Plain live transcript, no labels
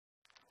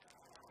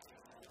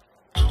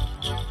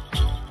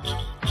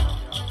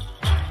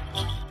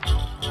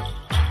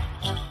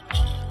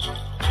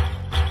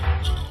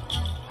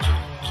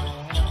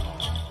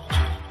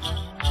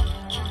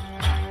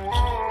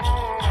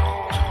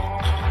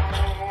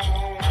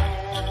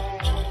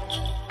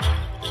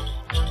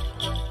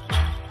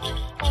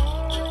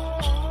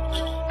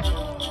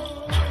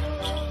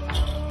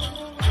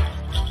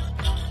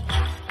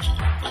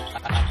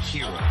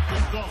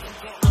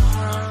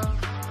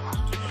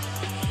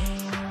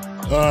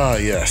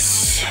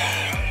Yes.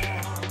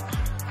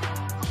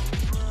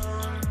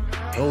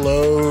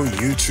 Hello,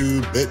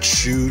 YouTube,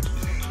 BitChute,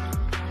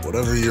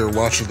 whatever you're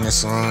watching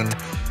this on,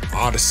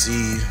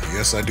 Odyssey.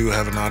 Yes, I do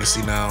have an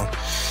Odyssey now.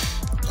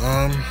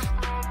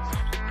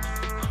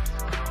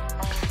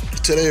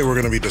 Today we're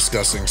going to be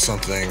discussing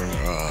something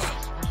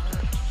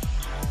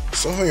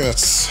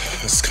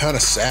that's kind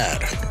of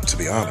sad, to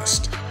be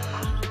honest.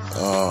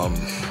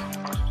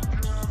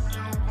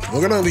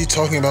 We're going to be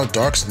talking about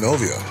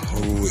Darksnovia,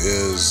 who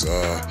is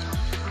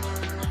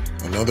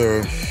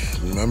another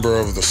member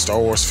of the Star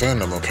Wars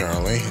fandom,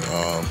 apparently,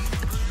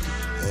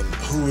 and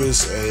who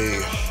is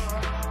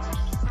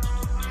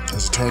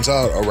as it turns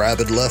out, a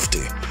rabid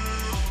lefty.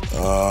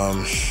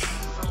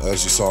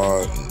 As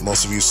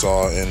most of you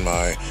saw in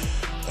my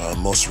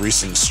most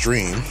recent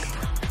stream,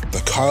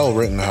 the Kyle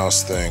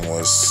Rittenhouse thing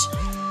was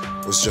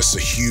just a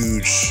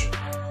huge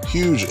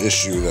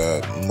issue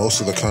that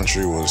most of the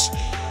country was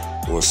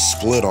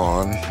split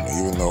on,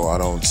 even though I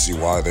don't see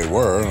why they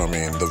were. I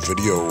mean, the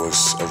video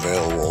was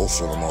available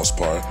for the most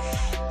part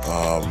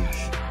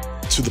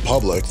to the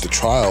public. The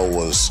trial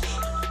was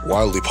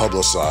widely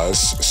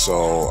publicized,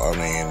 so I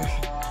mean,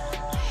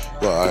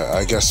 well,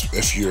 I guess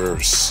if you're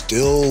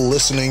still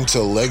listening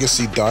to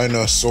legacy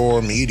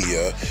dinosaur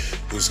media,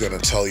 who's gonna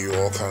tell you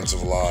all kinds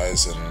of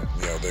lies, and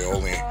they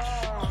only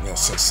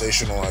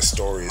sensationalize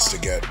stories to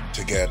get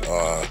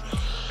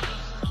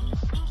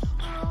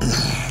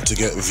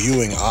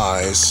viewing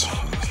eyes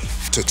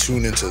to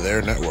tune into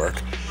their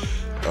network.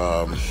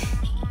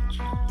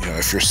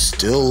 If you're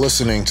still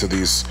listening to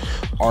these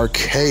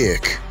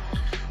archaic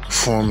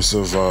forms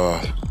of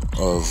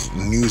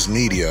news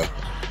media,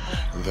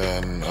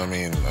 then I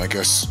mean, I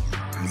guess,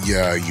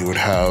 yeah, you would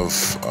have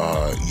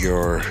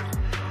your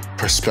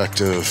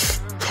perspective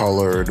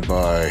colored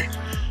by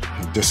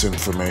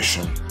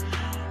disinformation.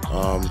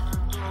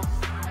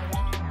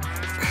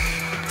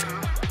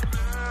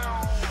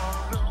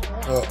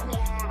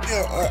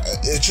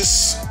 It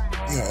just,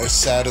 it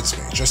saddens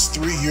me. Just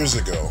 3 years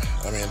ago,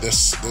 I mean,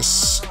 this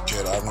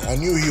kid, I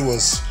knew he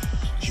was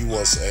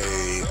a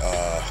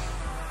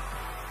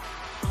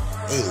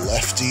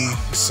lefty,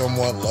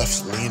 somewhat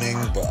left-leaning,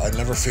 but I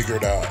never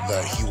figured out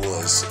that he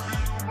was,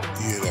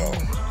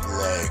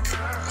 like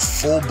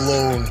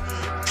full-blown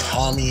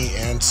commie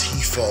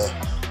Antifa.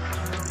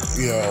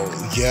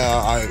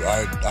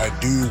 I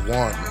do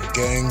want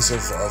gangs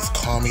of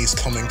commies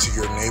coming to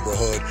your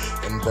neighborhood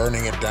and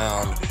burning it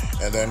down,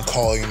 and then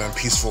calling them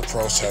peaceful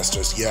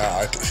protesters. He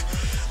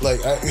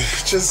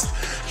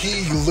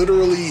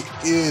literally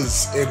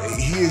is, and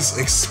he has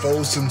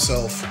exposed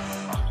himself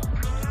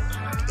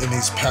in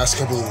these past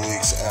couple of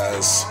weeks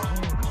as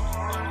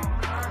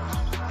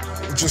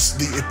just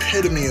the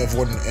epitome of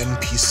what an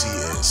NPC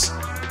is.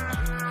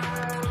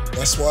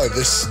 That's why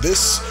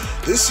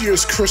this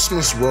year's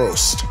Christmas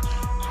roast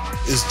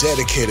is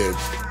dedicated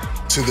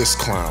to this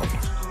clown.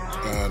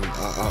 And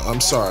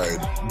I'm sorry,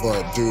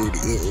 but dude,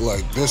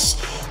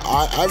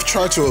 I've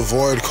tried to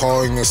avoid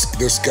calling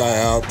this guy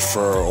out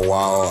for a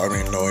while. I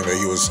mean, knowing that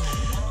he was,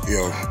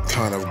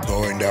 kind of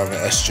going down the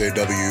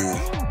SJW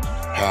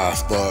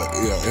path, but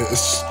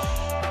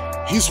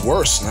he's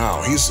worse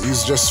now.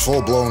 He's just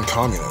full blown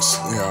communist,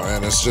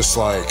 and it's just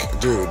like,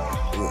 dude,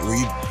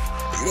 we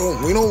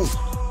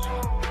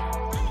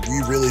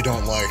really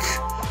don't like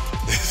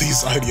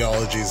these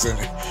ideologies in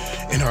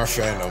our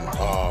fandom,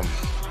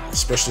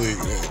 especially.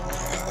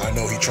 I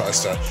know he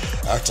tries to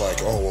act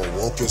like, oh, well,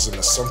 wokeism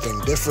is something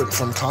different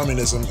from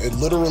communism. It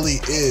literally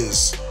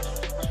is.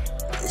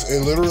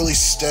 It literally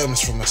stems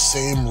from the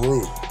same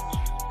root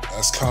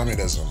as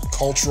communism.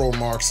 Cultural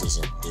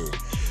Marxism, dude.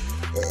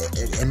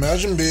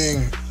 Imagine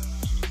being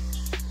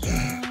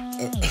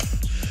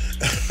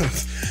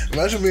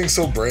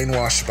so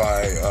brainwashed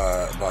by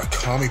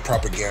commie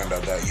propaganda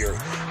that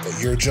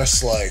you're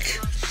just like,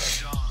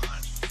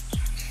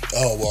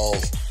 oh, well,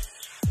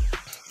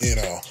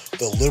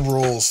 the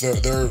liberals,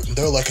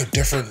 they're like a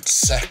different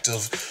sect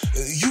of.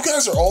 You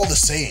guys are all the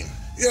same.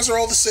 You guys are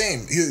all the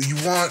same. You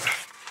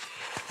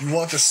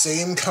want the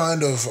same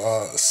kind of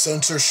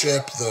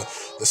censorship, the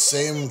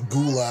same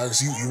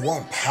gulags. You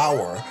want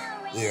power.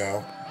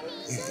 You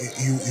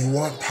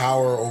want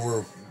power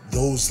over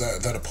those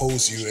that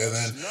oppose you, and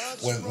then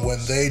when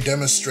they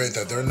demonstrate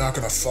that they're not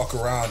gonna fuck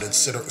around and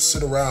sit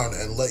around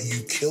and let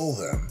you kill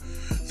them,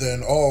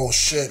 then, oh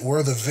shit,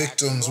 we're the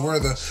victims, we're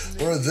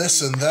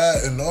this and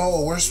that, and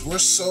oh, we're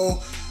so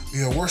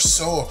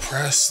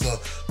oppressed, the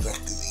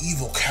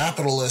evil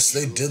capitalists,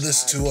 they did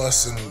this to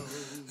us, and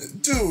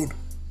dude,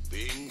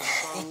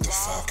 what the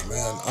fuck,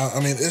 man? I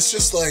mean, it's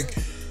just like,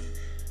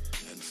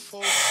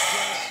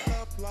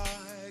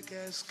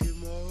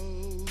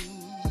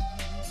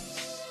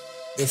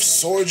 if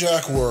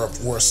Sorjak were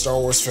a Star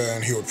Wars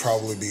fan, he would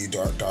probably be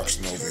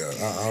Darksnovia.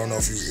 I don't know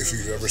if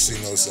you've ever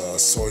seen those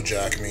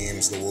Sorjak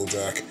memes, the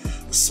Wojak,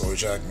 the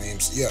Sorjak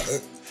memes. Yeah,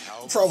 it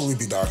would probably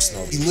be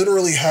Darksnovia. He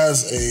literally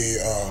has a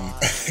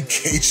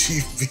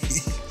KGB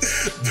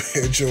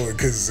Banjo and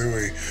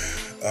Kazooie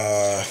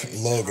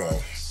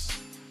logo.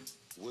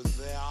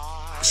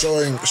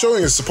 showing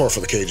his support for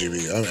the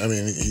KGB. I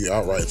mean, he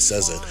outright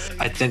says it.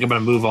 I think I'm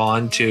going to move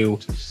on to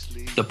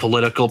the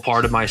political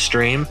part of my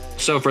stream.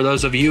 So for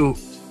those of you,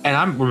 and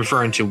I'm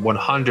referring to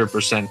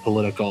 100%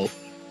 political,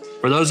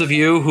 for those of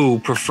you who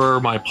prefer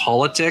my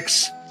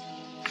politics,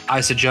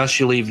 I suggest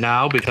you leave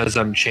now because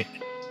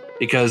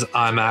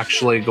I'm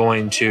actually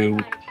going to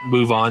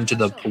move on to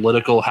the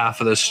political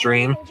half of the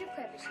stream.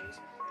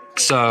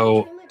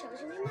 So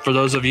for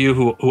those of you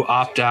who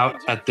opt out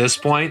at this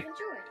point,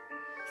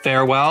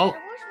 farewell,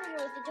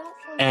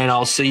 and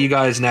I'll see you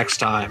guys next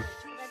time.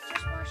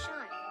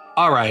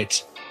 All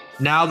right,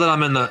 now that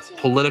I'm in the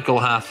political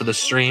half of the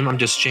stream, I'm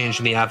just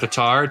changing the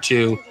avatar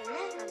to,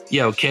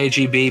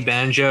 KGB,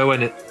 Banjo,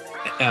 and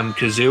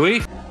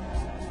Kazooie.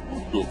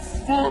 The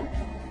fuck?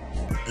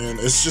 And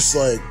it's just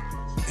like,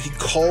 he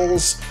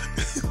calls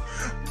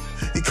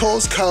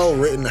Kyle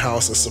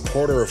Rittenhouse a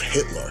supporter of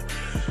Hitler.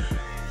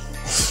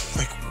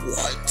 Like,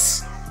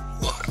 what?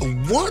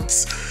 What?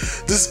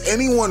 Does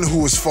anyone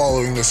who is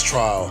following this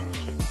trial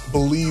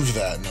believe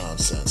that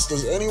nonsense?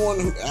 Does anyone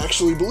who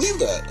actually believe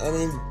that? I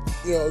mean,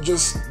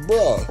 just,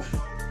 bruh.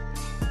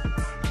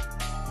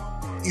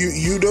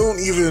 You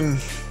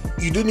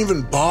didn't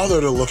even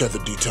bother to look at the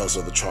details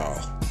of the trial.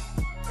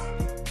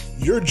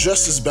 You're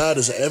just as bad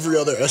as every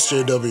other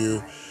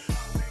SJW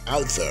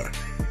out there.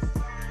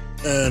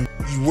 And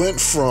you went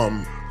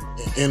from,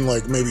 in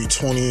like maybe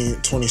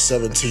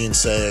 2017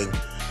 saying,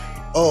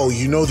 oh,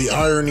 the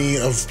irony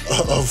of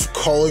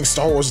calling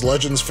Star Wars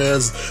Legends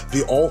fans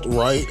the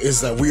alt-right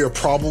is that we are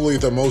probably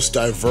the most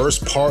diverse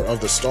part of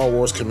the Star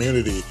Wars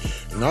community,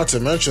 not to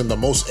mention the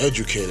most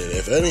educated.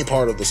 If any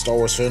part of the Star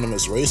Wars fandom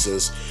is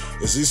racist,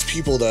 it's these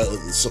people that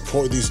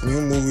support these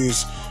new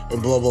movies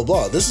and blah, blah,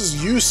 blah. This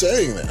is you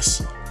saying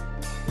this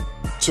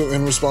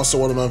in response to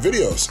one of my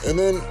videos. And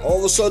then all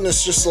of a sudden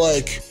it's just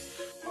like,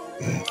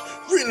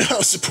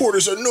 Rittenhouse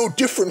supporters are no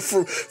different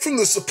from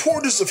the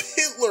supporters of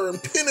Hitler and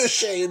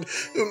Pinochet and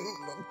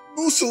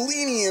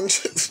Mussolini and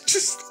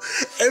just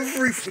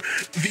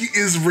the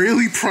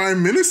Israeli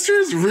prime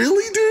ministers?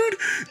 Really, dude?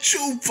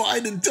 Joe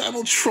Biden,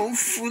 Donald Trump,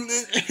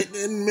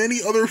 and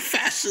many other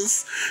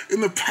fascists in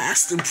the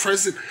past and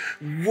present.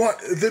 What?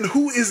 Then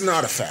who is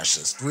not a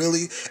fascist?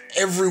 Really?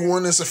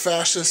 Everyone is a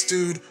fascist,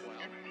 dude?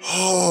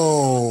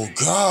 Oh,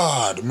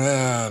 God,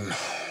 man.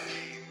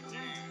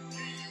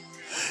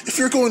 If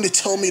you're going to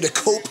tell me to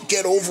cope,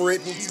 get over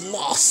it, we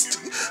lost.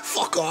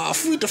 Fuck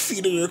off. We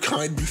defeated your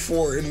kind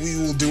before and we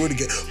will do it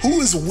again.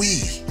 Who is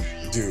we,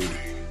 dude?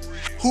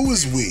 Who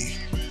is we?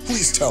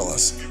 Please tell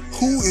us.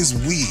 Who is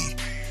we?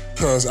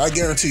 Because I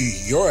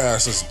guarantee your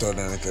ass hasn't done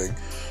anything.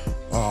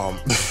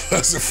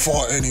 Hasn't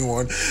fought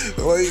anyone.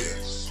 Like,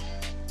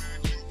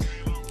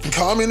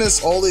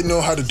 communists, all they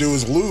know how to do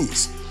is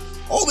lose.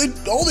 All they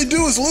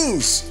do is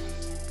lose.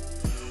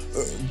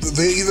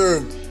 They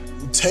either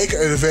take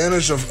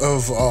advantage of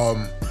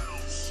the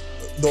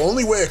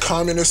only way a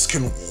communist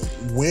can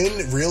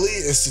win, really,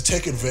 is to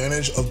take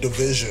advantage of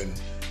division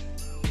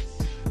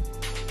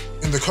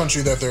in the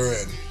country that they're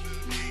in.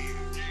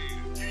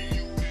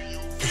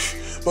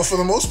 But for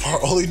the most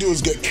part, all they do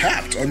is get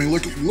capped. I mean,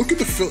 look at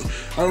the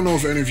I don't know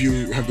if any of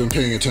you have been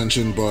paying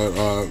attention, but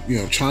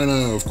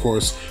China, of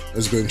course,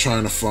 has been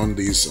trying to fund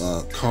these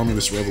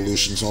communist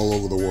revolutions all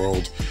over the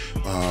world,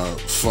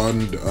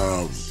 fund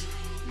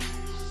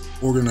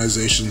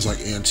organizations like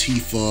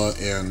Antifa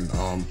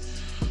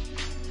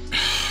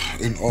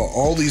and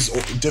all these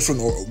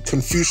different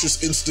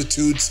Confucius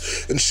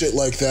Institutes and shit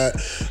like that,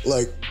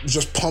 like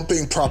just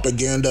pumping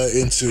propaganda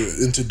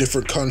into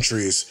different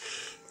countries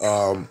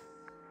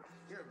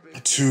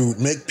to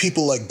make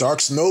people like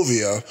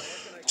Darksnovia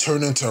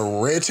turn into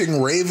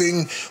ranting,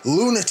 raving,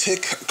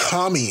 lunatic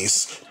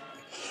commies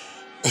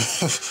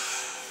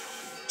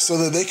so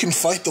that they can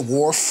fight the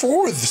war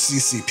for the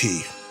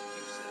CCP.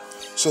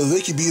 So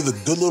they can be the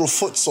good little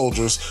foot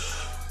soldiers,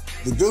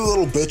 the good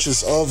little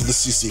bitches of the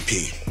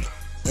CCP.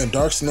 And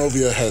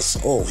Darksnovia has,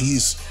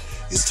 he's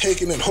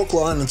taking it hook,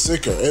 line, and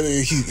sinker. And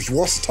he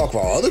wants to talk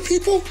about other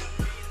people?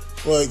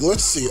 Like,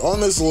 let's see, on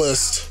this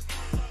list,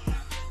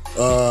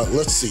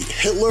 let's see,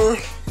 Hitler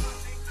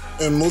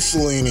and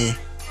Mussolini.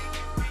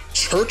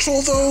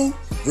 Churchill, though?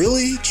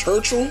 Really?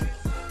 Churchill?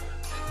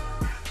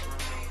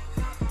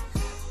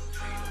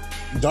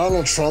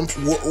 Donald Trump?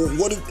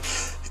 What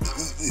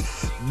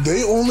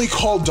they only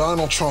call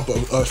Donald Trump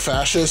a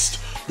fascist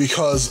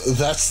because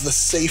that's the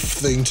safe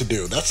thing to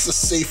do. That's the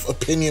safe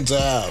opinion to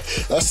have.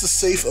 That's the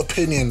safe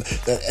opinion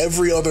that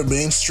every other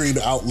mainstream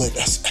outlet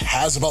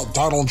has about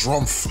Donald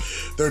Trump.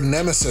 Their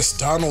nemesis,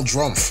 Donald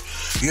Trump.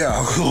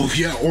 Yeah,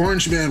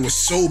 Orange Man was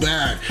so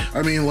bad.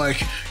 I mean,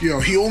 like,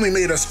 he only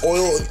made us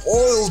oil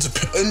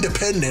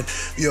independent,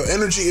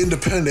 energy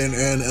independent,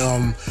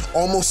 and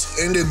almost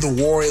ended the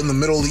war in the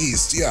Middle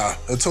East. Yeah,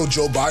 until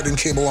Joe Biden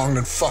came along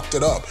and fucked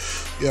it up.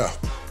 Yeah.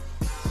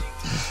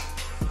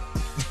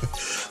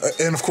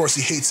 And of course,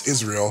 he hates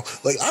Israel.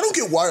 Like, I don't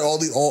get why all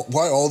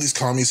these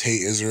commies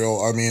hate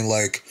Israel. I mean,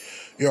 like,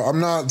 I'm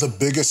not the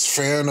biggest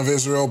fan of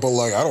Israel, but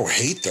like, I don't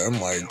hate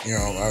them. Like,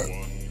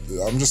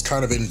 I'm just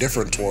kind of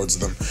indifferent towards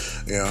them.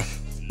 Yeah.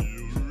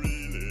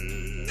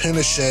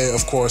 Pinochet,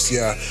 of course,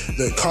 yeah.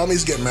 The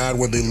commies get mad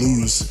when they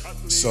lose.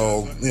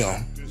 So, you know,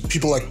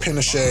 people like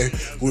Pinochet,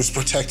 who was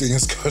protecting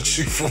his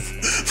country from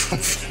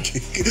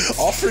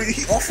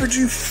he offered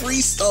you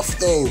free stuff,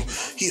 though.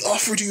 He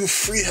offered you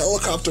free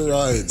helicopter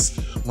rides.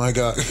 My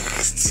God.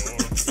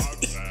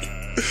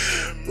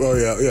 Oh,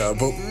 yeah,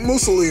 but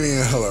Mussolini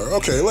and Hitler.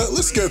 Okay,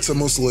 let's get to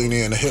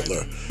Mussolini and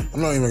Hitler.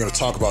 I'm not even going to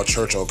talk about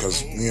Churchill,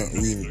 because, you know,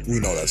 we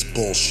know that's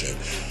bullshit.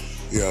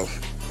 You know.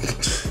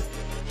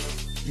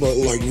 But,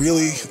 like,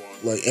 really,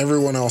 like,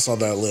 everyone else on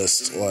that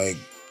list, like,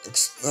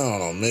 I don't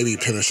know, maybe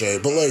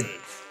Pinochet, but, like,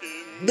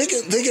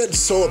 they get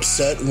so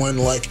upset when,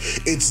 like,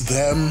 it's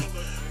them,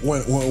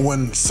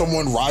 when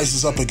someone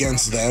rises up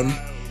against them,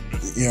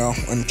 you know,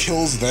 and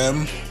kills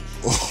them,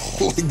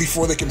 like,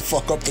 before they can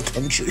fuck up the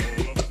country.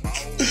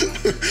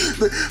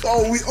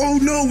 Oh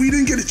no, we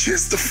didn't get a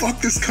chance to fuck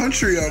this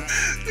country up.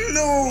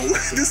 No,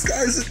 this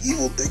guy's an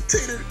evil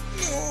dictator.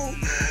 No.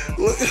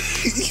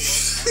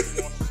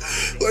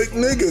 Like,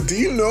 nigga, do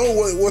you know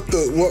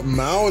what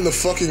Mao and the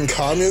fucking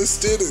communists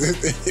did in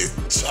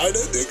China,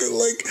 nigga?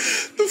 Like,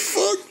 the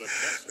fuck?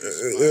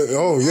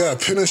 Oh yeah,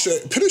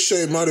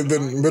 Pinochet might have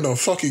been a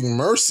fucking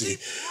mercy.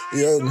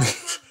 You know,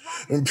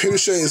 and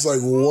Pinochet is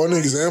like one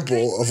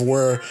example of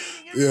where,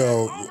 you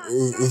know,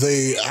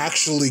 they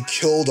actually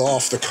killed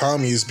off the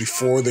commies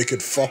before they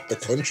could fuck the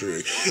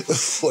country.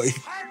 Like,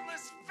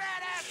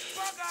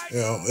 you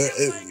know,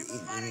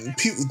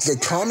 the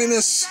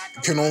communists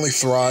can only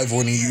thrive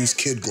when you use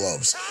kid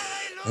gloves.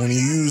 When you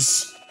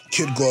use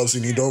kid gloves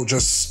and you don't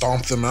just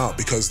stomp them out,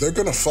 because they're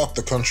gonna fuck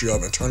the country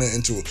up and turn it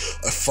into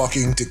a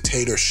fucking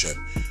dictatorship.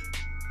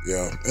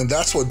 Yeah, and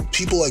that's what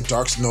people like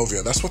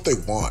Darksnovia, that's what they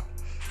want.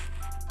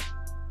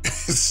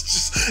 It's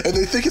just, and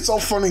they think it's all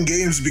fun and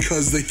games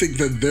because they think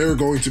that they're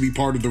going to be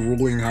part of the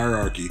ruling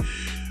hierarchy.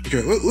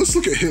 Okay, let's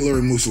look at Hitler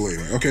and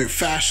Mussolini. Okay,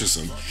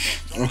 fascism.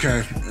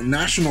 Okay,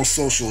 National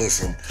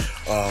Socialism,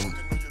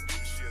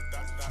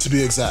 to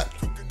be exact.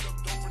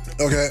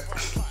 Okay,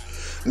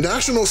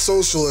 National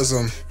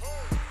Socialism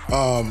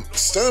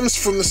stems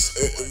from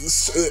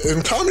this,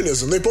 in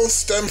communism, they both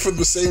stem from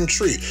the same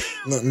tree.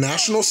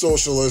 National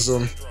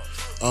Socialism,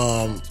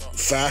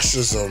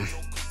 fascism,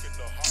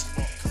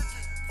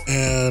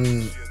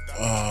 and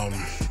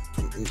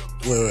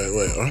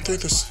wait, aren't they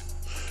this?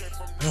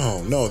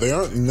 No, they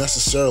aren't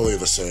necessarily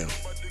the same.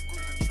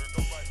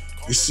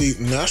 You see,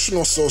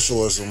 National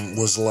Socialism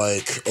was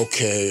like,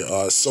 okay,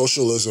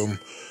 socialism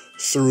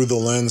through the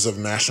lens of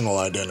national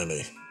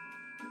identity.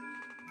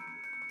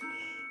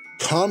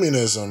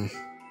 Communism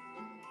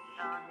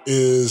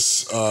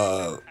is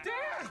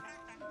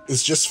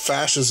just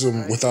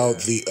fascism without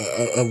the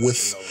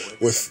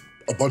with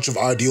a bunch of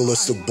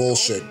idealistic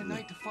bullshit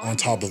on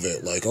top of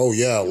it. Like, oh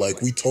yeah,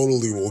 like we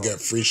totally will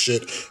get free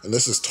shit, and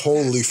this is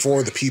totally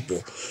for the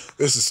people.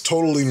 This is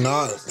totally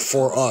not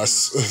for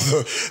us,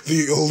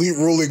 the elite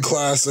ruling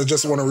class that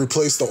just want to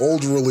replace the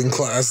old ruling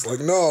class. Like,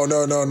 no.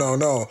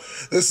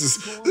 This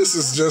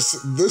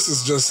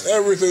is just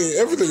everything.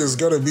 Everything is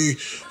gonna be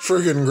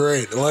friggin'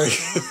 great. Like,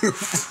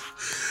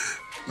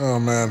 oh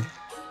man.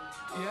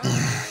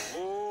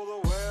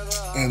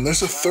 And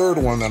there's a third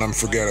one that I'm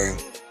forgetting.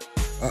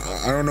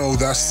 I don't know if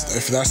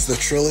that's the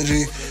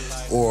trilogy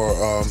or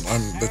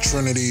the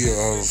trinity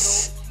of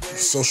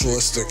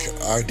socialistic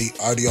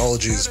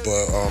ideologies,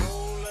 but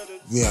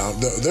yeah,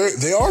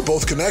 they are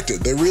both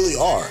connected. They really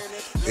are.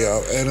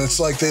 Yeah, and it's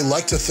like they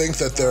like to think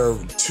that they're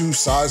two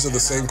sides of the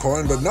same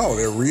coin, but no,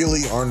 they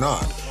really are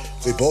not.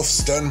 They both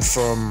stem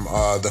from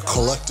the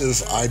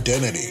collective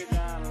identity,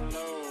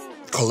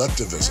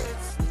 collectivism.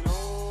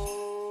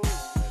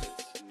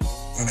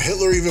 And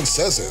Hitler even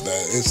says it,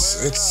 that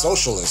it's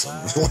socialism.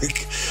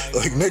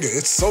 like nigga,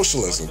 it's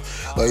socialism.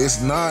 Like, it's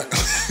not.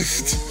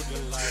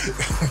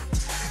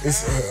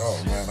 It's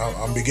oh man,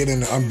 I'm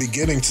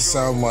beginning to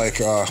sound like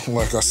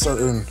a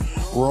certain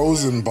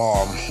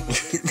Rosenbaum.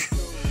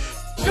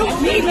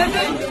 Shoot me,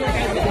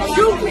 nigga!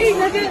 Shoot me,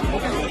 nigga!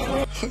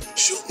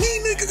 Shoot me,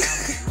 nigga!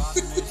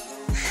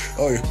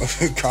 Oh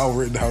yeah, Kyle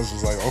Rittenhouse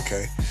was like,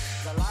 okay,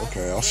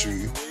 I'll shoot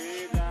you.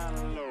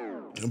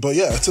 But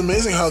yeah, it's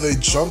amazing how they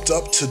jumped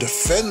up to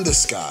defend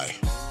this guy,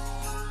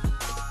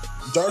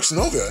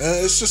 Darksnovia,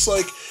 and it's just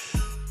like,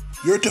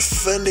 you're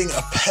defending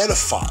a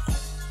pedophile,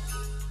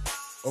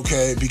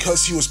 okay,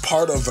 because he was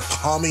part of the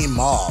commie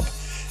mob,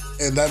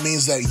 and that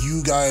means that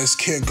you guys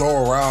can't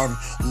go around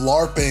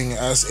LARPing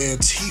as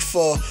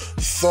Antifa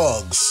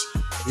thugs,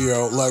 you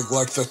know,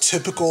 like the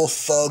typical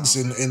thugs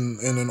in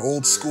an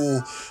old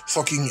school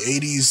fucking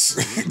 80s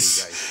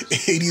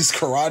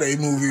karate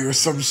movie or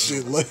some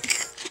shit, like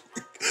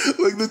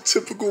the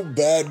typical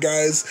bad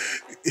guys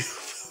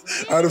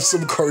out of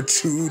some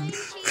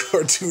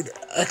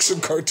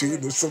action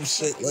cartoon or some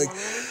shit. Like,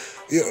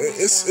 yeah,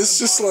 it's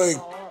just like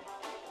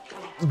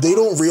they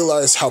don't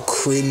realize how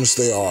cringe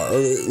they are.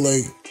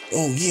 Like,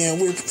 oh yeah,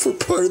 we're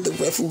part of the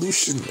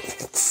revolution.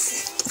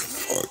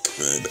 Fuck,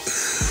 man.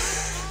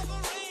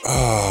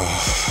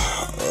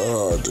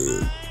 Oh,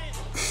 dude.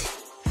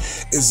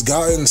 It's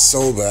gotten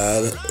so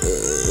bad.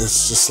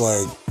 It's just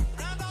like,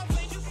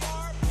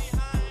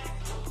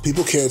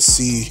 People can't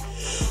see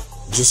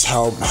just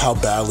how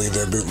badly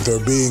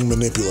they're being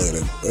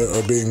manipulated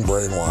or being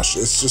brainwashed.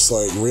 It's just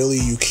like, really,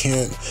 you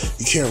can't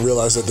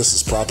realize that this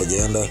is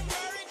propaganda.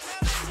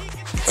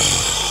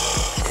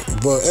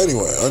 But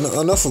anyway,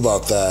 enough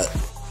about that.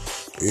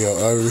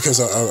 Because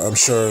I'm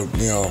sure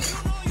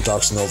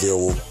Darksnovia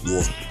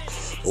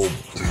will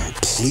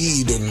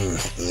plead and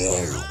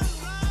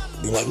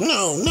be like,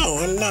 no,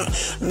 I'm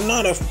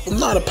not a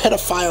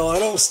pedophile. I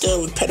don't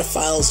stand with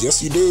pedophiles.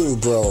 Yes, you do,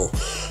 bro.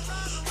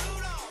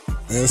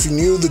 And if you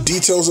knew the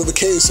details of the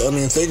case, I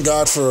mean, thank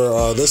God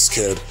for this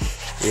kid,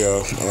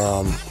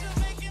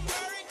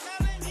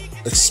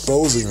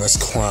 exposing this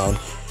clown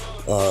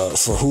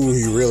for who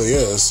he really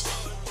is.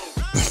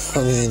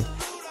 I mean,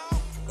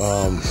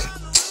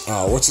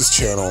 what's his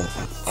channel?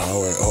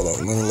 Oh, wait, hold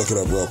on. Let me look it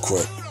up real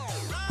quick.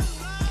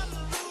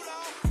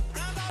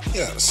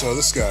 Yeah, so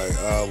this guy,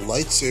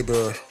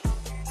 Lightsaber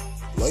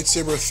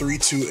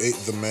 328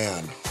 the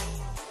Man.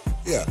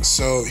 Yeah,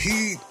 so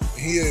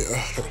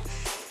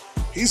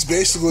he's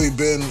basically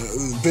been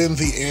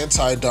the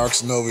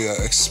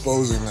anti-Darksnovia,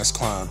 exposing this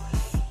clown.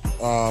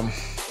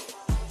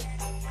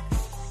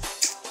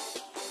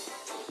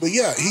 But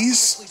yeah,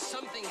 he's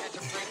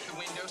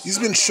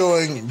been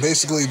showing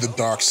basically the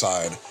dark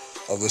side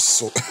of this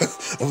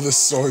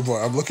soy boy.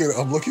 I'm looking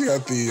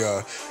at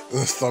the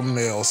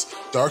thumbnails.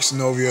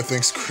 Darksnovia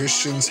thinks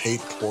Christians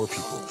hate poor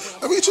people.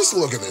 I mean, just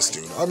look at this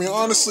dude. I mean,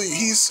 honestly,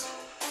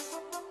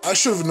 I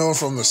should have known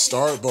from the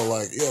start, but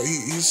like, yeah,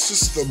 he's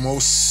just the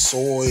most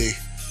soy.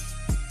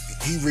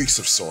 He reeks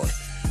of soy.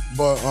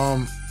 But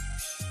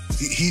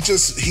he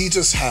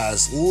just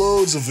has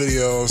loads of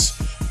videos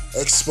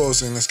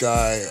exposing this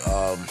guy,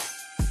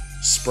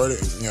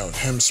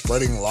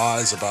 spreading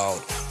lies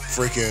about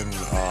freaking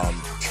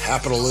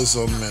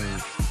capitalism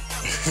and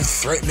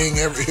threatening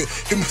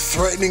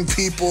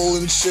people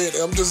and shit.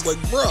 I'm just like,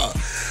 bruh,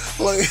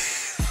 like,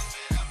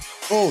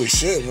 holy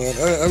shit, man.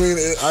 I mean,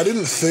 I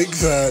didn't think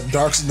that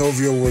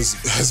Darksnovia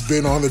has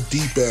been on the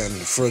deep end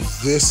for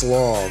this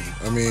long.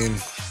 I mean,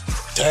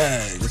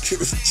 dang, it's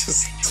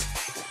just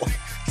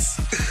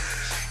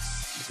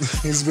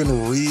he's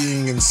been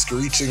reeing and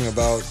screeching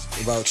about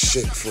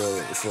shit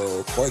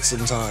for quite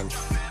some time.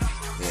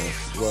 Yeah,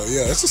 but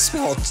yeah, it's a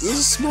small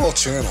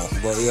channel,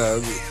 but yeah,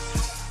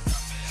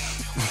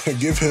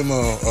 give him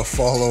a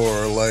follow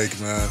or a like,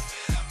 man.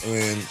 I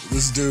mean,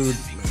 this dude,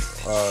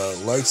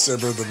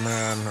 Lightsaber the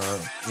Man,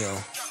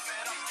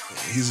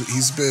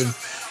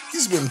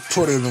 he's been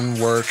putting in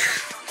work,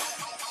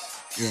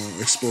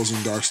 exposing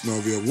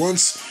Darksnovia.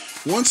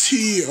 Once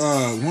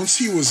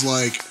he was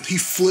like, he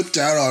flipped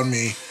out on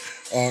me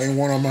in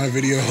one of my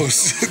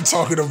videos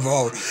talking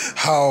about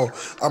how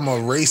I'm a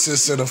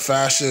racist and a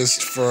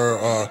fascist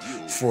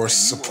for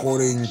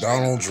supporting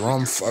Donald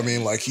Trump. I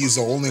mean, like, he's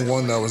the only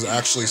one that was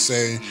actually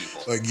saying,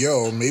 like,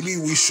 yo, maybe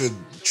we should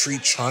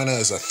treat China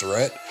as a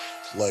threat,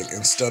 like,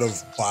 instead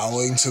of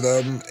bowing to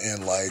them.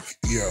 And like,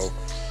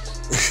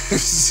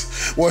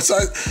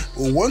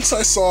 once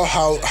I saw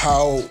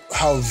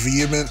how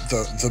vehement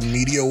the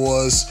media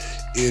was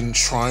in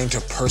trying to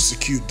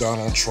persecute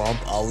Donald Trump,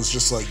 I was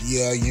just like,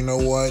 yeah, you know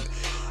what?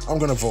 I'm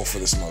gonna vote for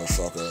this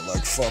motherfucker.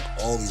 Like, fuck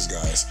all these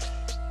guys.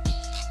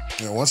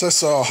 Once I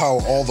saw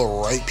how all the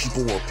right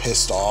people were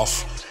pissed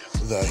off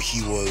that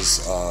he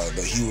was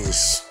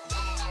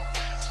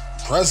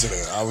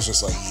president, I was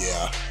just like,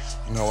 yeah,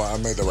 you know what? I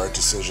made the right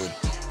decision.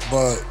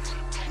 But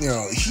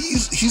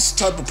he's the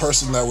type of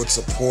person that would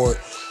support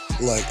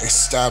like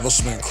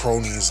establishment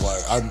cronies.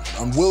 Like,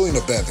 I'm willing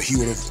to bet that he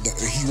would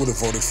have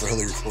voted for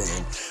Hillary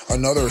Clinton,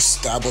 another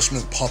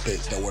establishment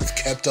puppet that would have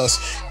kept us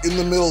in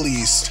the Middle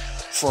East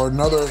for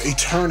another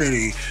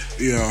eternity,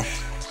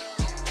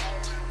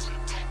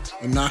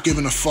 and not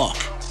giving a fuck.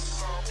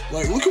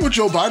 Like, look at what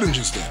Joe Biden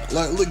just did.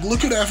 Like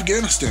look at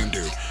Afghanistan,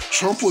 dude.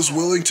 Trump was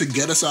willing to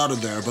get us out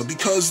of there, but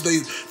because they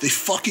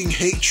fucking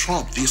hate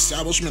Trump, the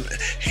establishment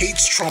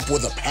hates Trump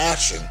with a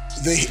passion.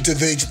 They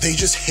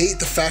just hate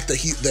the fact that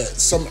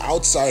some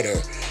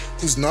outsider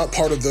who's not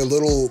part of their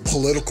little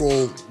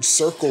political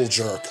circle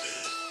jerk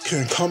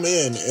can come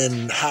in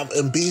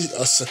and be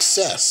a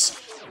success.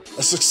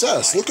 A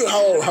success. Look at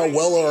how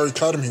well our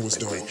economy was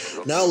doing.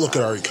 Now look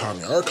at our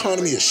economy. Our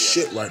economy is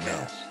shit right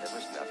now.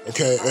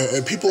 Okay,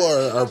 and people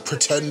are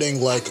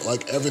pretending like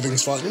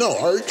everything's fine. No,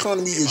 our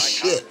economy is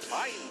shit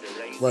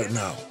right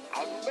now.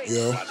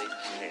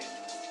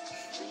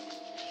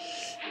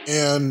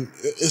 And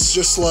it's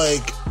just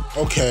like,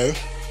 okay,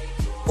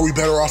 are we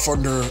better off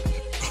under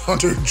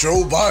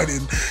Joe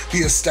Biden, the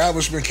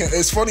establishment?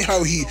 It's funny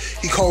how he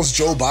calls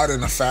Joe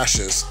Biden a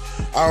fascist.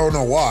 I don't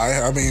know why.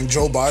 I mean,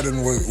 Joe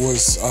Biden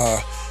was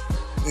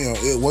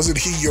wasn't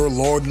he your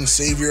Lord and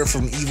Savior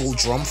from evil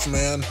Drumpf,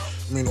 man?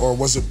 I mean, or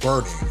was it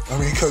Bernie? I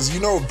mean, because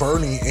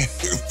Bernie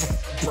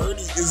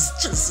is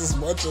just as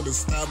much an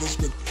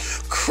establishment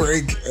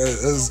crank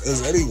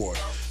as anyone.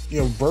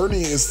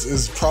 Bernie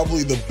is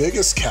probably the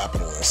biggest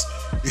capitalist.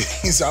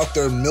 He's out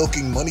there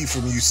milking money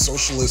from you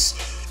socialist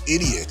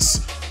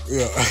idiots.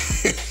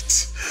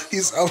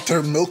 He's out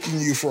there milking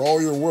you for all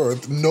you're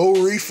worth. No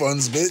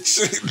refunds, bitch.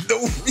 No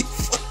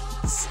refunds.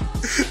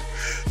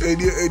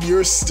 and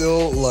you're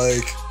still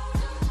like,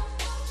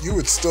 you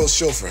would still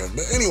shill for him.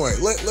 But anyway,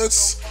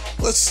 let's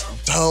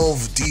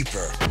delve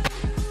deeper.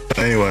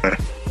 Anyway,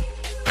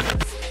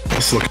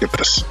 let's look at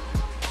this.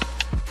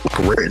 Look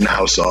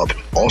Rittenhouse up.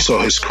 Also,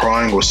 his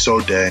crying was so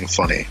dang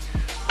funny.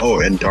 Oh,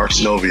 and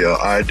Darksnovia,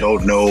 I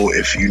don't know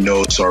if you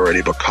know this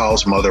already, but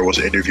Kyle's mother was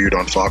interviewed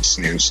on Fox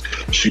News.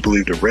 She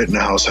believed that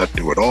Rittenhouse had to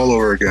do it all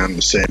over again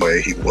the same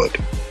way he would.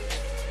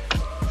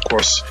 Of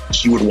course,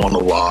 he would want to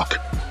lock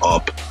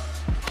up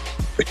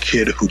the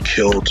kid who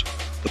killed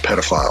the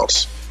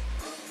pedophiles.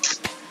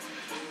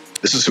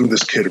 This is who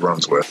this kid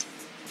runs with.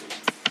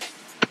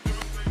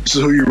 This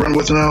is who you run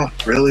with now?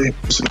 Really?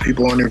 This is the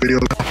people on your video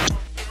now?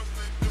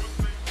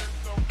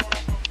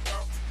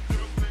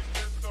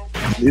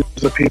 These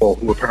are the people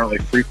who apparently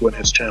frequent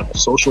his channel.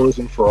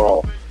 Socialism for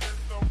all.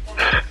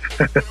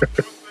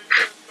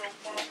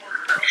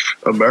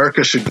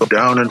 America should go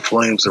down in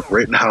flames if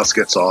Rittenhouse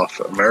gets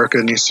off.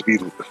 America needs to be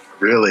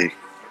really...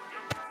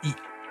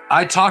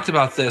 I talked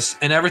about this,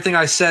 and everything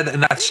I said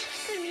in that,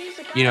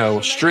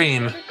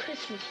 stream,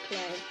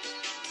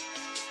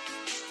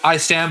 I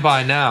stand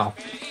by now.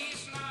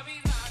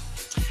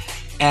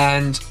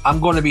 And I'm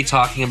going to be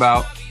talking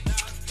about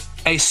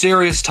a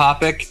serious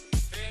topic,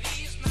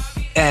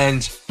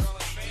 and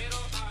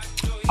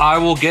I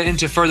will get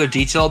into further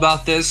detail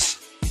about this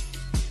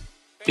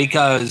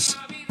because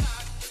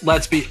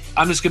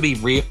I'm just going to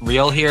be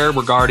real here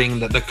regarding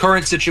the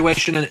current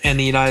situation in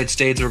the United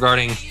States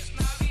regarding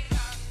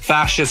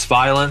fascist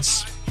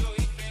violence.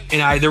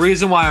 And the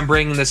reason why I'm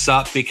bringing this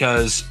up,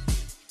 because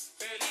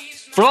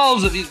for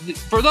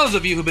those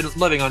of you who've been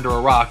living under a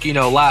rock,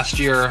 last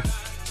year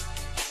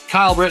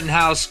Kyle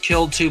Rittenhouse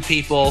killed 2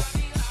 people,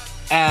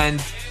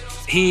 and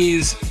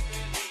he's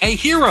a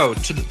hero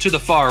to the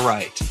far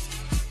right.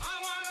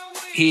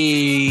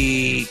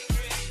 He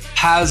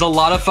has a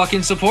lot of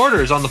fucking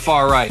supporters on the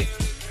far right.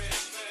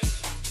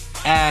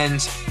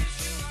 And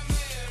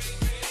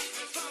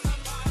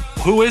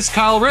who is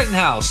Kyle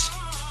Rittenhouse?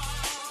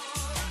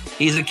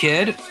 He's a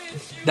kid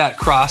that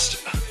crossed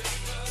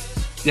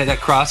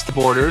the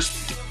borders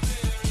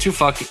to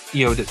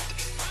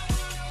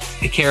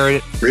carry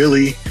it.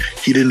 Really?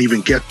 He didn't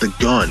even get the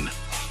gun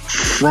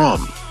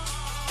from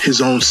his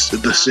own,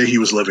 the state he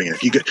was living in.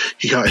 He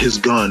got his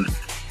gun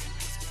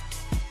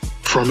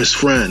from his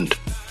friend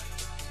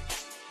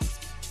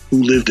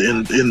who lived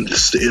in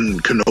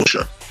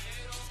Kenosha.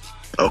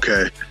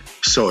 Okay,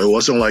 so it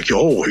wasn't like,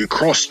 oh, he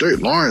crossed state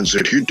lines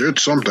and he did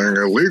something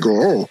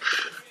illegal. Oh,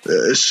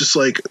 it's just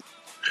like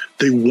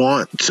they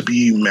want to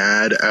be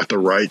mad at the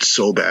right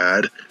so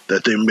bad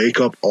that they make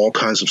up all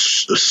kinds of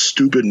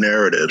stupid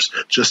narratives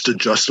just to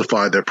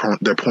justify their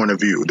point of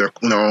view, their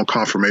own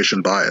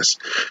confirmation bias.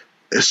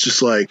 It's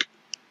just like,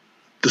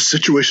 the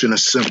situation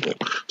is simple.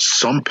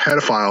 Some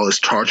pedophile is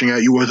charging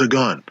at you with a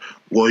gun.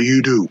 What do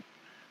you do?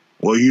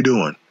 What are you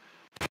doing?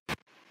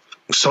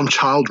 Some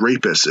child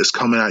rapist is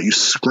coming at you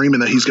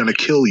screaming that he's going to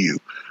kill you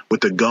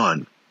with a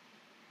gun.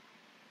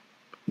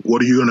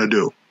 What are you going to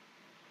do?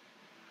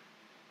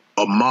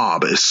 A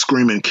mob is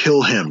screaming,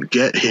 kill him,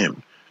 get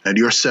him. And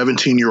you're a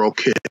 17-year-old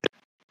kid.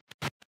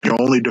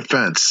 Your only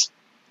defense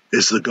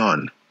is the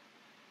gun.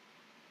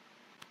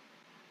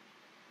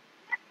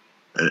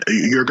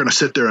 You're going to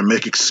sit there and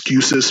make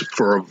excuses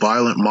for a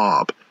violent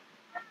mob.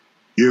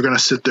 You're going to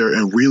sit there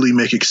and really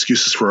make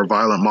excuses for a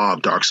violent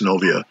mob,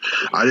 Darksnovia.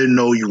 I didn't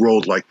know you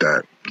rolled like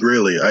that.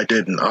 Really, I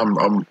didn't.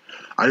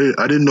 I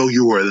didn't know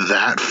you were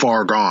that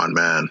far gone,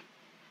 man.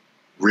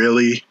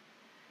 Really?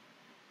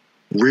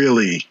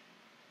 Really?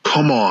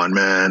 Come on,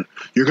 man.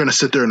 You're going to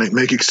sit there and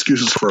make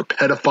excuses for a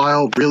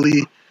pedophile?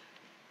 Really?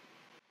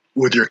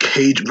 With your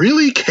cage?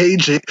 Really?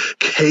 Caging?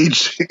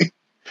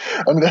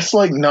 I mean, that's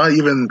like not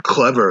even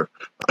clever.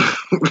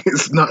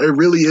 It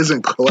really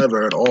isn't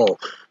clever at all.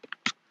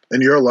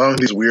 And you're allowing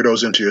these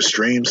weirdos into your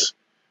streams.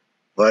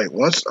 Like,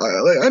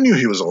 I knew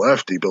he was a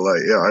lefty, but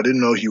I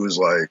didn't know he was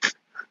like,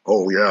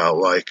 oh yeah,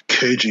 like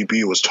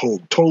KGB was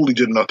totally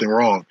did nothing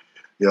wrong.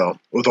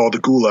 With all the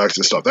gulags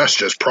and stuff. That's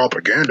just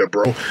propaganda,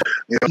 bro.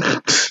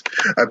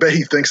 I bet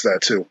he thinks that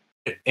too.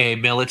 A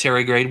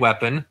military grade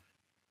weapon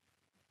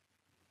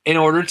in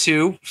order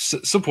to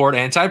support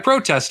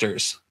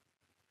anti-protesters.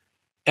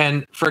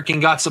 And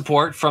freaking got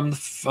support from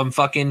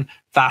fucking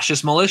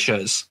fascist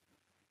militias.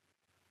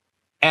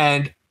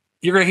 And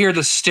you're going to hear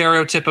the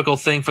stereotypical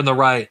thing from the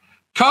right.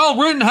 Kyle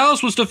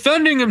Rittenhouse was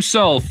defending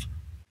himself.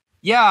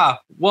 Yeah,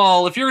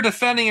 well, if you're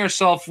defending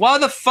yourself, why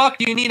the fuck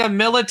do you need a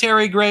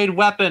military grade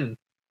weapon?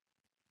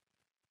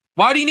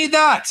 Why do you need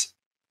that?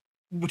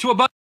 To a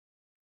bunch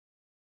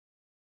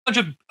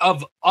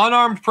of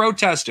unarmed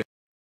protesters.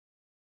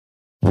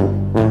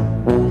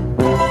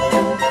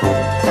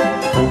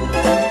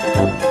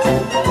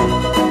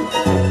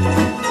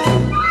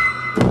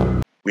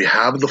 We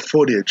have the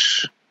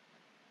footage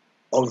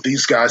of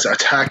these guys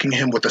attacking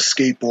him with a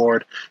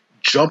skateboard,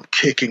 jump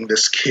kicking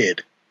this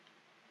kid.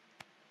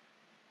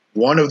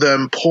 One of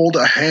them pulled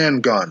a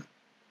handgun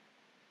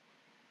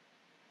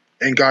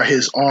and got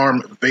his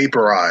arm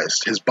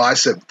vaporized, his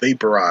bicep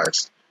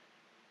vaporized.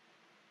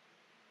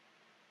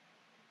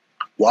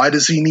 Why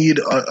does he need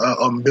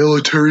a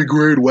military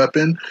grade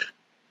weapon?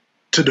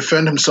 To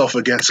defend himself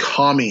against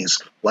commies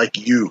like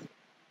you.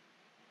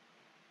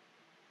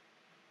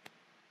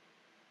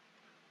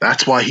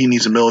 That's why he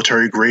needs a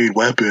military grade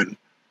weapon.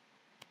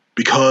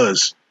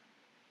 Because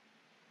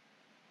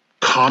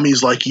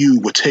commies like you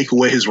would take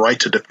away his right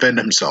to defend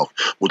himself,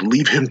 would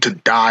leave him to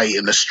die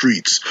in the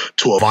streets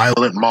to a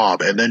violent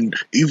mob. And then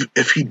even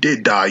if he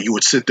did die, you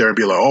would sit there and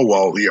be like, oh,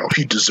 well, you know,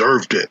 he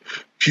deserved it.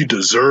 He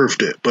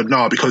deserved it. But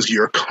no, because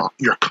your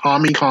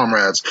commie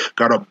comrades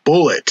got a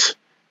bullet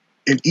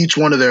in each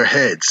one of their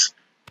heads.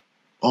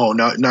 Oh,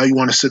 now you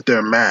want to sit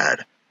there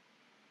mad.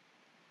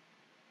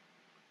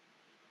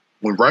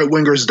 When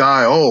right-wingers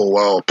die, oh,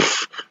 well,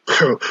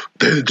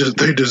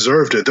 they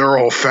deserved it. They're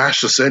all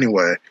fascists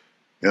anyway.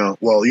 You know,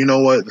 well, you know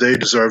what? They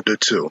deserved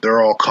it too.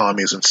 They're all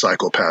commies and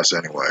psychopaths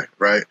anyway,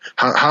 right?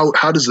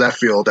 How does that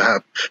feel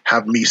to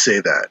have me say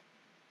that?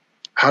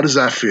 How does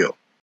that feel?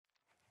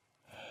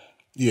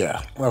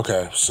 Yeah,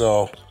 okay,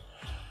 so,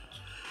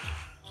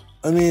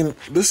 I mean,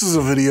 this is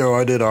a video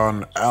I did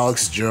on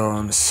Alex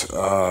Jones,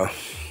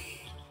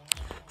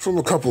 from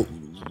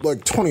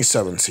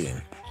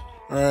 2017.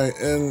 Alright,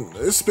 and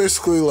it's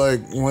basically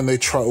like when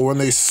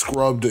they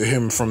scrubbed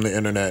him from the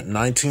internet,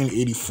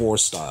 1984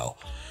 style.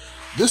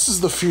 This is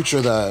the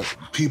future that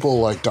people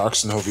like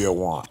Darksnovia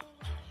want.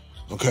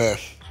 Okay?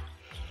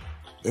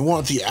 They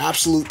want the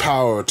absolute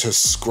power to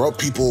scrub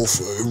people,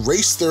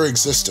 erase their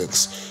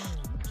existence.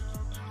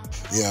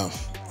 Yeah,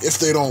 if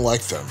they don't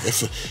like them.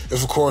 If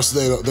of course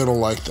they don't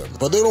like them.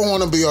 But they don't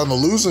want to be on the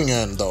losing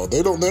end though.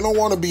 They don't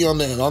want to be on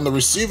the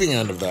receiving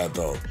end of that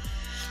though.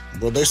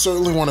 But they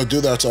certainly want to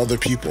do that to other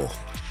people.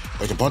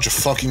 Like a bunch of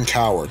fucking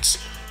cowards.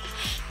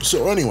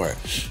 So anyway,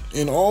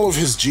 in all of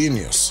his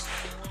genius,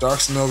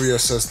 Darksnovia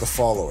says the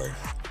following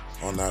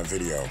on that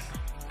video.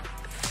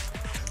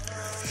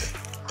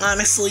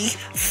 Honestly,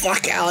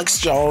 fuck Alex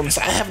Jones.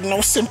 I have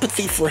no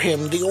sympathy for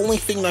him. The only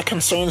thing that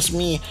concerns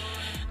me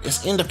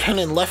is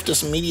independent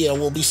leftist media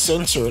will be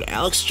censored.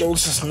 Alex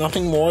Jones is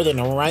nothing more than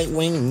a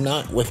right-wing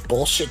nut with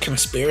bullshit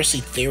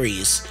conspiracy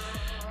theories.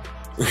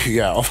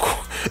 Yeah, of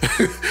course.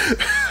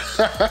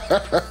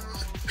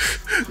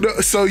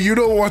 No, so you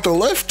don't want the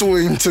left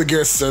wing to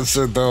get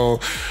censored though,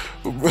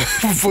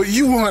 but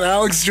you want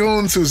Alex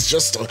Jones, who's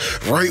just a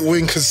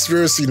right-wing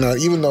conspiracy nut,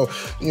 even though,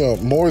 you know,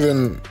 more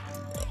than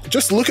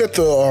just look at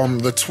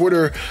the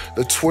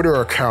Twitter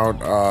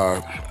account,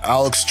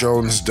 Alex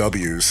Jones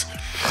W's,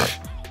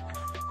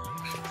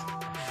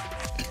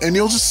 and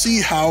you'll just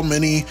see how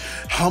many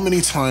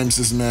times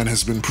this man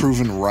has been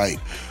proven right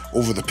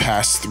over the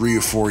past 3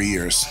 or 4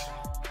 years.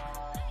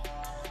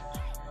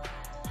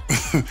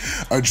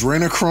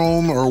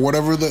 Adrenochrome or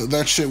whatever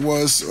that shit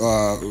was,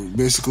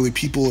 basically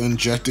people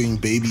injecting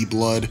baby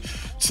blood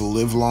to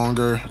live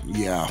longer.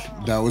 Yeah,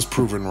 that was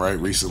proven right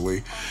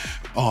recently.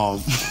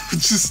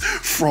 Just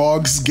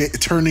frogs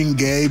turning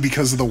gay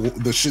because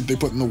of the shit they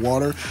put in the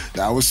water.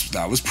 That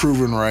was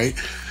proven right.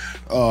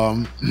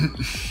 Whole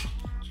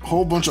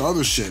bunch of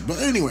other shit. But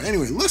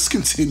anyway, let's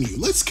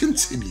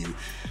continue.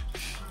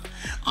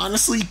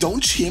 Honestly,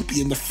 don't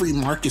champion the free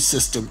market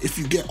system if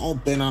you get all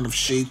bent out of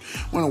shape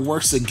when it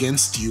works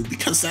against you,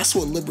 because that's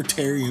what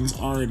libertarians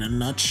are in a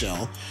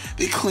nutshell.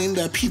 They claim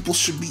that people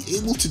should be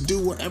able to do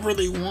whatever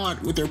they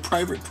want with their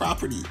private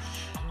property.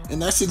 And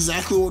that's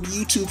exactly what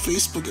YouTube,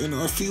 Facebook, and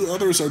a few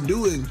others are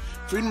doing.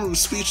 Freedom of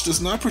speech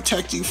does not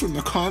protect you from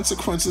the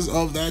consequences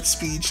of that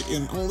speech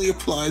and only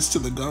applies to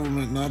the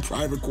government, not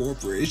private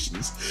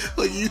corporations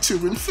like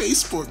YouTube and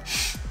Facebook.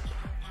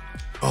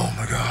 Oh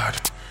my god.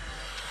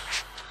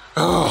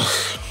 Oh,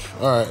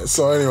 alright,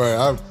 so anyway,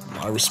 I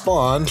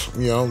respond,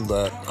 you know,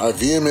 that I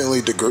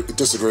vehemently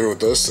disagree with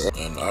this,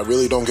 and I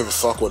really don't give a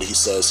fuck what he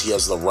says. He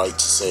has the right to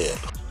say it.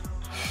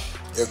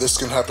 If this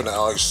can happen to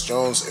Alex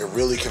Jones, it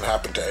really can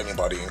happen to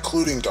anybody,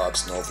 including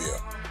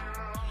Darksnovia.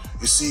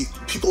 You see,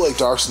 people like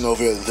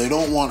Darksnovia, they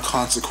don't want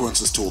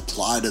consequences to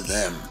apply to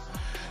them.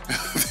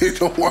 They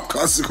don't want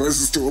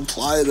consequences to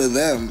apply to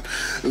them,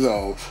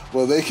 though.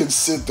 Well, they can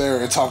sit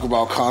there and talk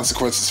about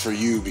consequences for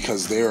you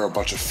because they're a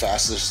bunch of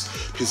fascist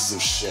pieces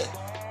of shit.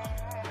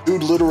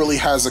 Dude literally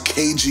has a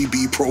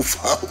KGB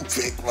profile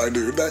pic, my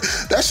dude.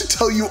 That should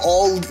tell you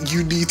all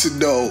you need to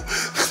know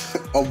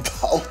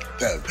about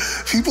them.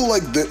 People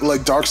like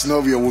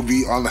Darksnovia would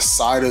be on the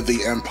side of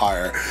the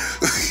empire.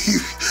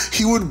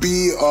 He would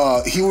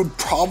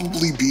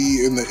probably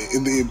be in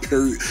the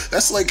Imperial.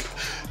 That's like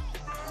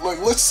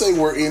let's say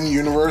we're in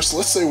universe.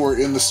 Let's say we're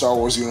in the Star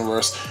Wars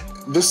universe.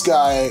 This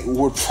guy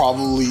would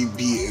probably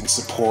be in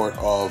support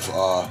of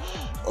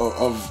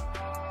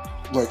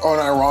like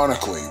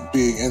unironically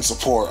being in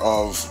support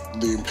of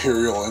the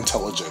Imperial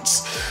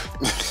intelligence.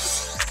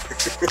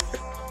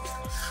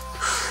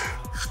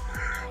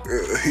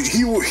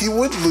 He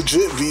would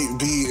legit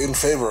be in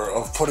favor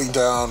of putting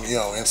down, you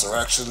know,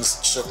 insurrections,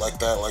 shit like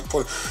that, like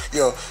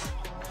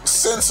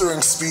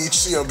censoring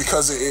speech, you know,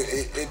 because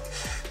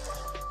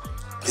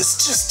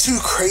it's just too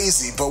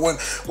crazy. But when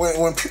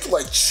people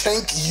like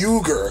Cenk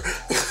Uygur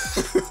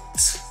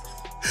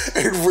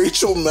and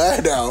Rachel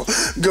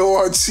Maddow go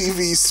on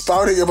TV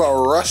spouting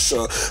about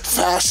Russia,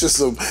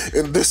 fascism,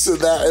 and this and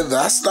that, and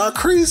that's not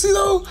crazy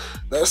though?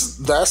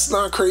 That's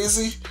not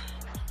crazy?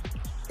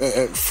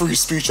 And free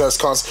speech has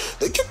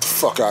consequences. Get the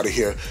fuck out of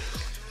here.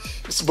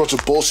 It's a bunch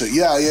of bullshit.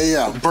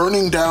 Yeah.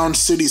 Burning down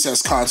cities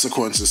has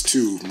consequences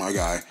too, my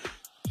guy.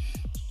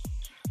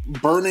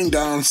 Burning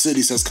down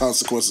cities has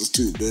consequences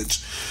too,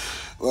 bitch.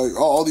 Like,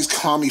 all these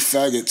commie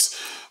faggots.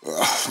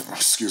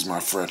 Excuse my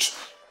French.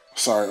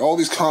 Sorry. All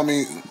these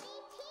commies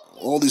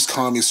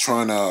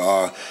trying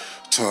to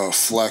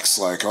flex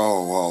like,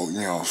 oh, well,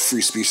 you know,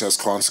 free speech has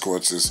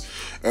consequences.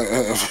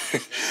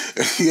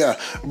 Yeah,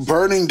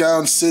 burning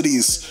down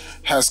cities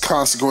has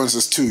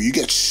consequences too. You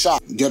get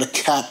shot, get a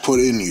cap put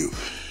in you.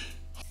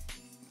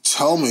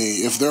 Tell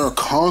me, if there are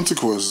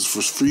consequences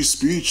for free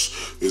speech,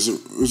 is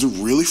it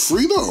really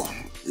free though?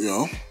 You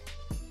know?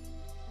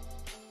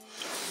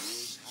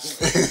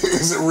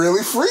 Is it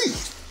really free?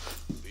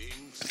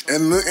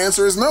 And the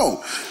answer is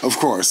no, of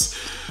course.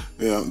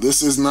 Yeah,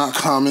 this is not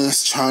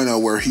communist China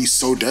where he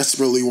so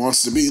desperately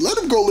wants to be. Let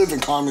him go live in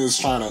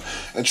communist China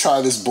and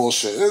try this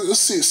bullshit. Let's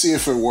see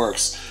if it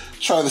works.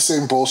 Try the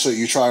same bullshit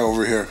you try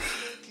over here.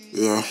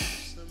 Yeah.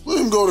 Let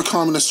him go to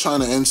communist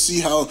China and see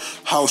how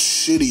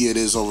shitty it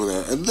is over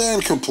there, and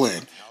then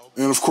complain.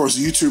 And of course,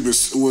 YouTube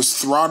was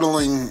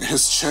throttling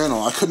his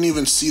channel. I couldn't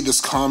even see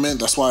this comment.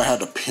 That's why I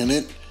had to pin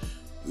it,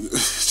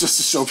 just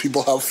to show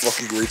people how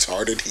fucking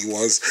retarded he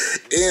was.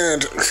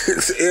 And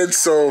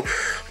so,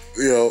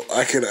 you know,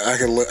 I could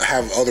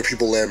have other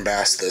people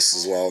lambast this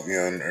as well, you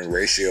know, and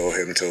ratio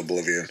him to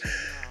oblivion.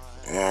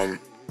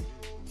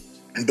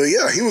 But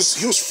yeah, he was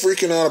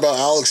freaking out about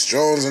Alex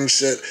Jones and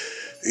shit,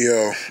 you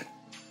know.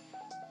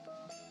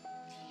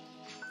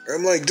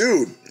 I'm like,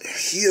 dude,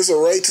 he has a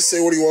right to say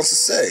what he wants to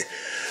say,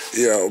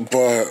 you know,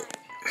 but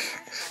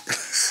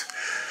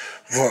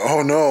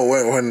oh no,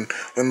 when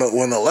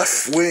the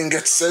left wing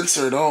gets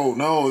censored, oh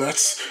no,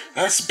 that's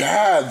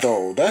bad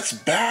though, that's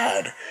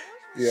bad.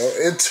 You know,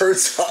 it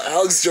turns out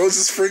Alex Jones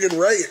is friggin'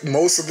 right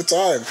most of the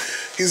time.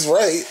 He's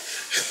right.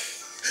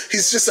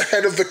 He's just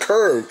ahead of the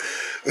curve.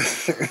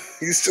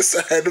 He's just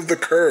ahead of the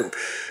curve.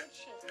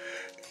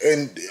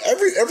 And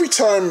every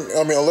time,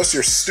 I mean, unless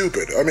you're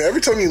stupid, I mean,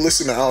 every time you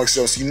listen to Alex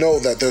Jones, you know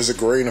that there's a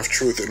grain of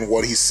truth in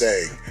what he's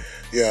saying.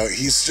 Yeah,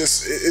 he's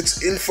just, it's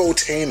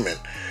infotainment.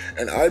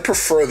 And I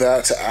prefer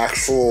that to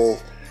actual,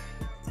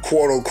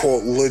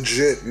 quote-unquote,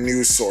 legit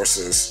news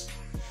sources.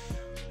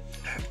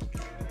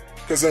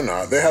 Because they're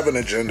not. They have an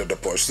agenda to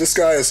push. This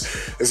guy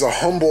is a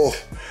humble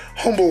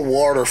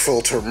water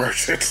filter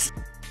merchant.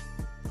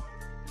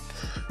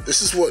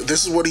 This is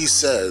what he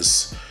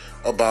says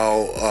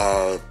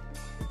about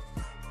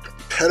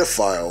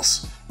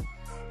pedophiles.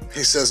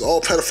 He says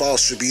all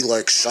pedophiles should be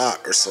like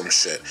shot or some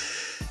shit.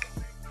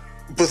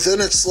 But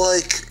then it's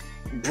like,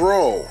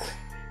 bro,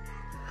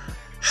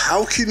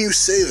 how can you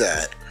say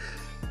that?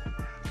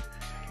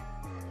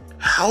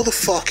 How the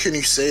fuck can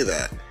you say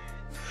that?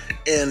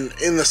 And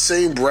in the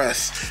same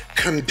breath,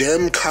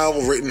 condemn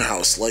Kyle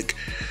Rittenhouse. Like,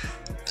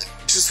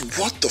 just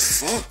what the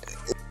fuck?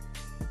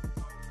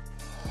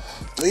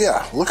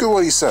 Yeah, look at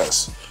what he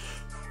says.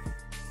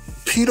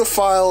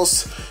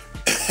 Pedophiles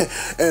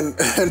and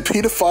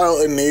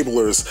pedophile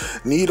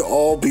enablers need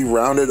all be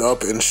rounded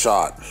up and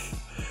shot.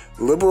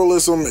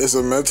 Liberalism is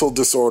a mental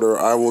disorder.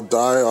 I will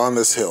die on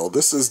this hill.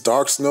 This is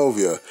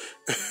Darksnovia.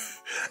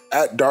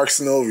 At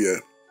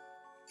Darksnovia.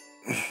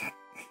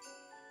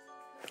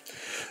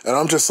 And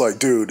I'm just like,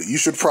 dude, you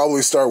should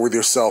probably start with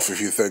yourself if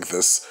you think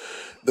this.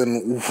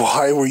 Then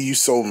why were you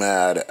so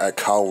mad at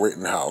Kyle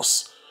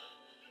Rittenhouse?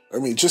 I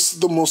mean,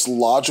 just the most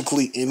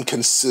logically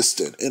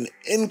inconsistent and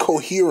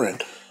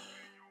incoherent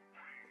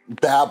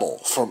babble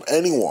from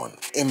anyone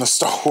in the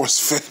Star Wars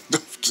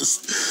fandom.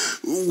 Just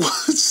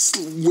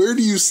where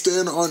do you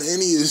stand on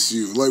any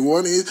issue?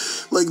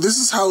 Like this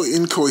is how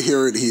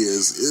incoherent he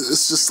is.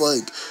 It's just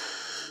like,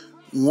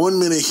 one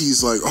minute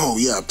he's like, oh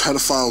yeah,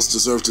 pedophiles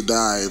deserve to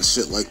die and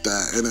shit like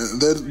that, and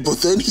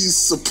then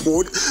he's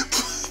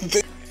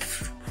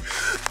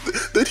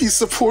then he's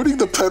supporting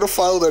the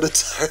pedophile that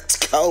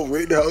attacked Kyle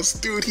Rittenhouse.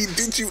 Dude, he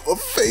did you a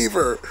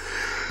favor.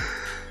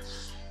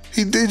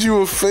 He did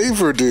you a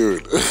favor,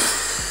 dude.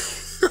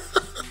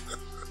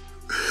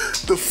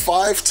 The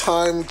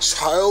 5-time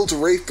child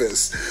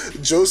rapist,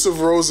 Joseph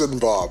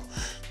Rosenbaum.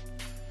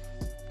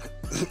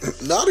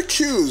 Not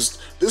accused.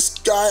 This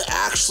guy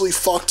actually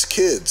fucked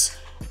kids.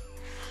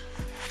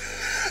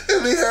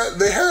 And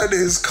they had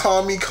his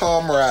commie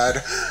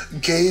comrade,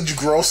 Gage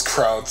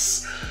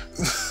Grosskreutz,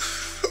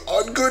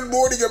 on Good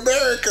Morning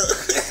America.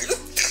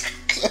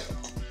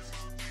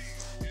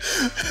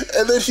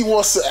 And then he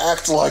wants to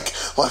act like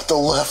the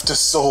left is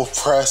so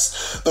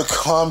oppressed, the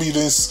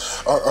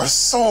communists are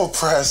so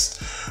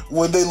oppressed,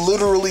 when they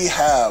literally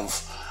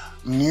have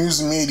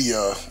news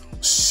media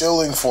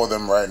shilling for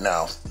them right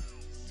now.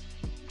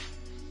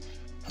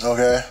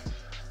 Okay?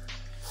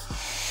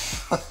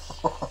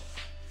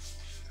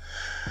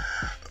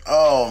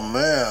 Oh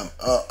man,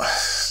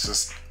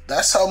 just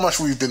that's how much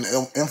we've been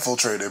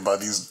infiltrated by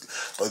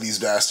these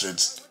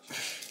bastards.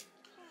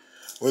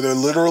 where they're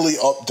literally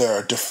up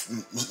there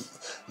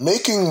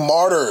making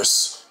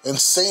martyrs and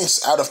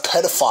saints out of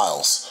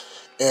pedophiles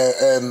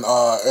and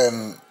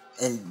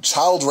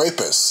child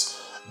rapists.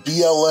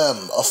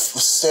 BLM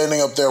standing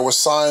up there with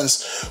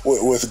signs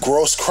with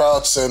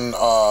Grosskreutz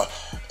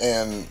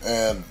and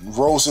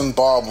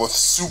Rosenbaum with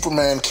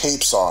Superman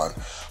capes on.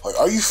 Like,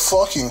 are you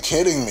fucking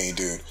kidding me,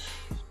 dude?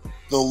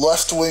 The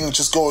left wing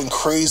just going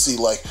crazy,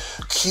 like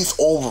Keith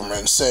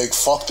Olbermann saying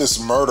 "fuck this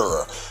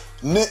murderer."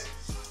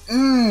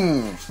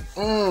 Oh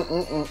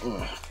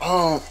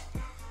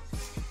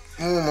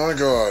my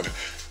god.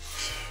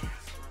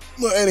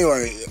 But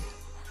anyway,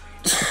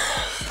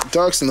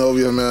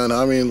 Darksnovia, man.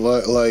 I mean,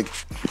 like,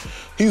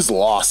 he's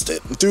lost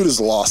it. Dude has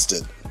lost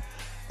it.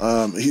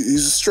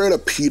 He's a straight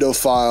up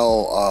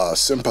pedophile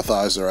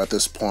sympathizer at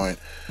this point.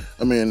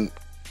 I mean,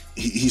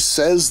 he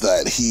says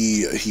that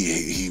he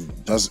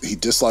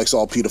dislikes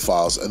all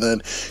pedophiles, and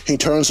then he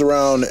turns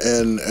around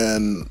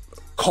and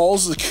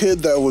calls the kid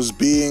that was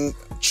being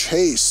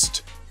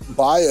chased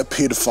by a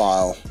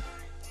pedophile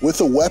with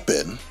a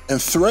weapon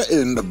and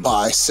threatened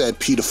by said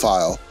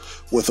pedophile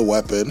with a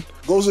weapon,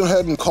 goes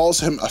ahead and calls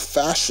him a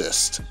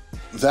fascist.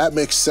 That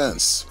makes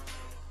sense.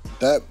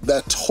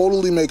 That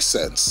totally makes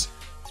sense.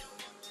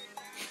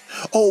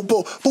 Oh,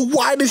 but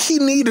why did he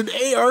need an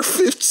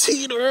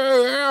AR-15?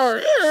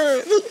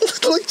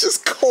 Like,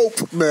 just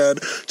cope, man.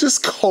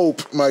 Just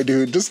cope, my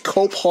dude. Just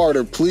cope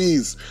harder,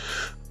 please.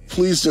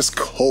 Please just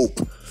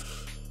cope,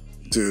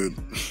 dude.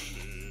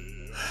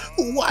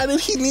 Why did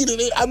he need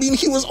it? I mean,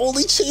 he was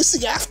only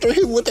chasing after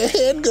him with a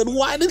handgun.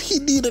 Why did he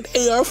need an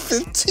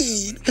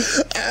AR-15?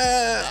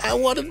 I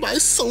wanted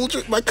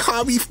my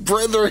commie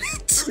brethren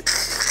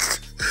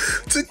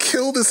to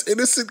kill this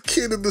innocent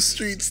kid in the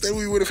streets. Then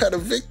we would have had a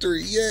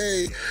victory.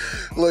 Yay.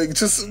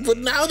 But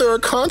now there are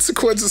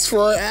consequences for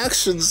our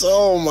actions.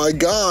 Oh my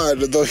God.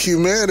 The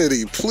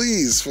humanity.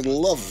 Please, for the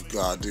love of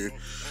God, dude.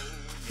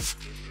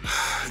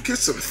 Get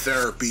some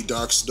therapy,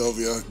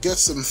 Darksnovia. Get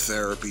some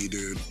therapy,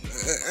 dude.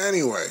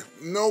 Anyway,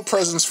 no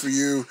presents for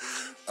you.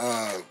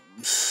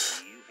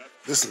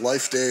 This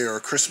Life Day or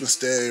Christmas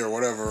Day or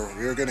whatever.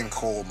 You're getting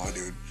cold, my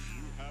dude.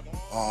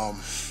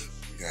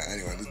 Yeah,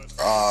 anyway.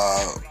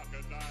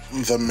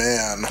 The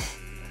man,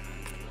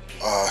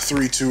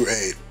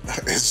 328,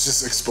 is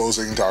just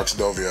exposing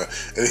Darksnovia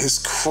and his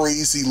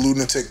crazy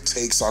lunatic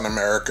takes on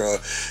America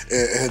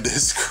and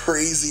his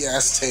crazy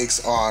ass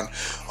takes on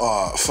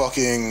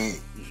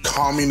fucking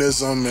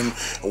communism and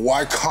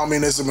why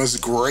communism is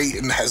great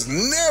and has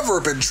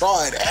never been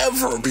tried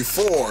ever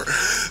before.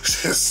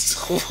 Just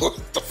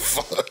what the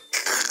fuck?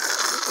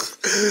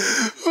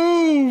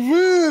 Oh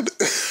man.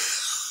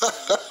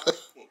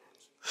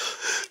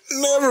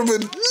 Never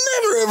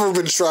ever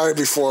been tried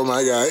before,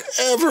 my guy.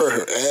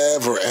 Ever.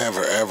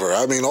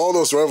 I mean, all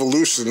those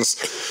revolutions.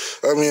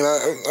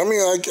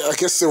 I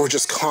guess they were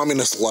just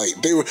communist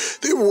light.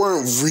 They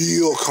weren't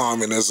real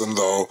communism,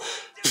 though.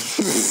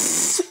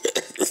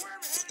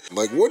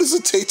 Like, what does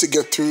it take to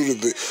get through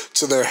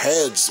to their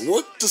heads?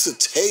 What does it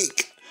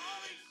take?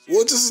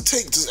 What does it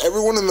take? Does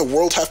everyone in the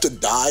world have to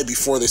die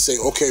before they say,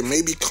 okay,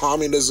 maybe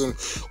communism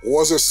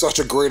wasn't such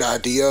a great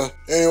idea?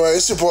 Anyway,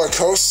 it's your boy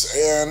Coast,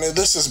 and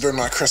this has been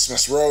my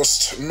Christmas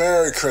roast.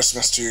 Merry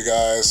Christmas to you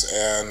guys,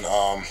 and,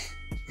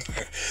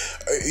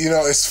 you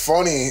know, it's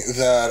funny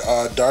that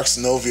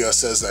Darksnovia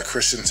says that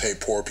Christians hate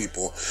poor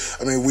people.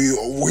 I mean, we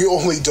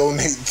only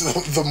donate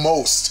the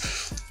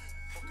most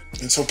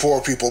to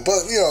poor people,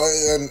 but, you know,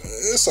 and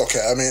it's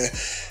okay. I mean,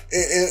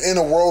 in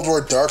a world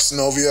where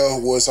Darksnovia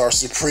was our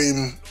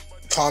supreme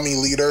commie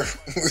leader,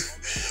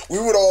 we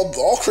would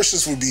all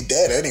Christians would be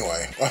dead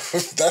anyway.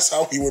 That's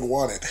how he would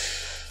want it.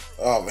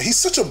 He's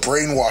such a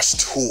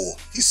brainwashed tool.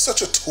 He's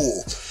such a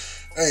tool.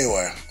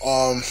 Anyway,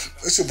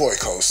 it's your boy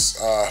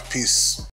Coast. Peace.